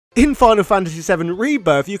In Final Fantasy VII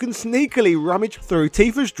Rebirth, you can sneakily rummage through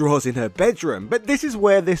Tifa's drawers in her bedroom, but this is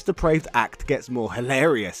where this depraved act gets more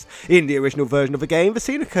hilarious. In the original version of the game, the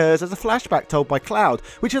scene occurs as a flashback told by Cloud,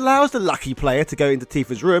 which allows the lucky player to go into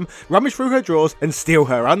Tifa's room, rummage through her drawers, and steal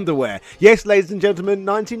her underwear. Yes, ladies and gentlemen,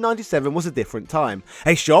 1997 was a different time.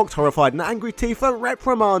 A shocked, horrified, and angry Tifa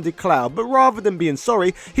reprimanded Cloud, but rather than being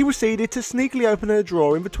sorry, he proceeded to sneakily open her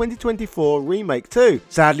drawer in the 2024 remake too.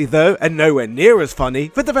 Sadly though, and nowhere near as funny,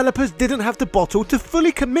 the developers didn't have the bottle to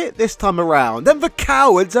fully commit this time around, and the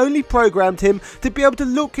cowards only programmed him to be able to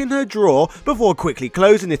look in her drawer before quickly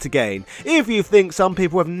closing it again. If you think some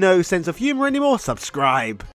people have no sense of humour anymore, subscribe.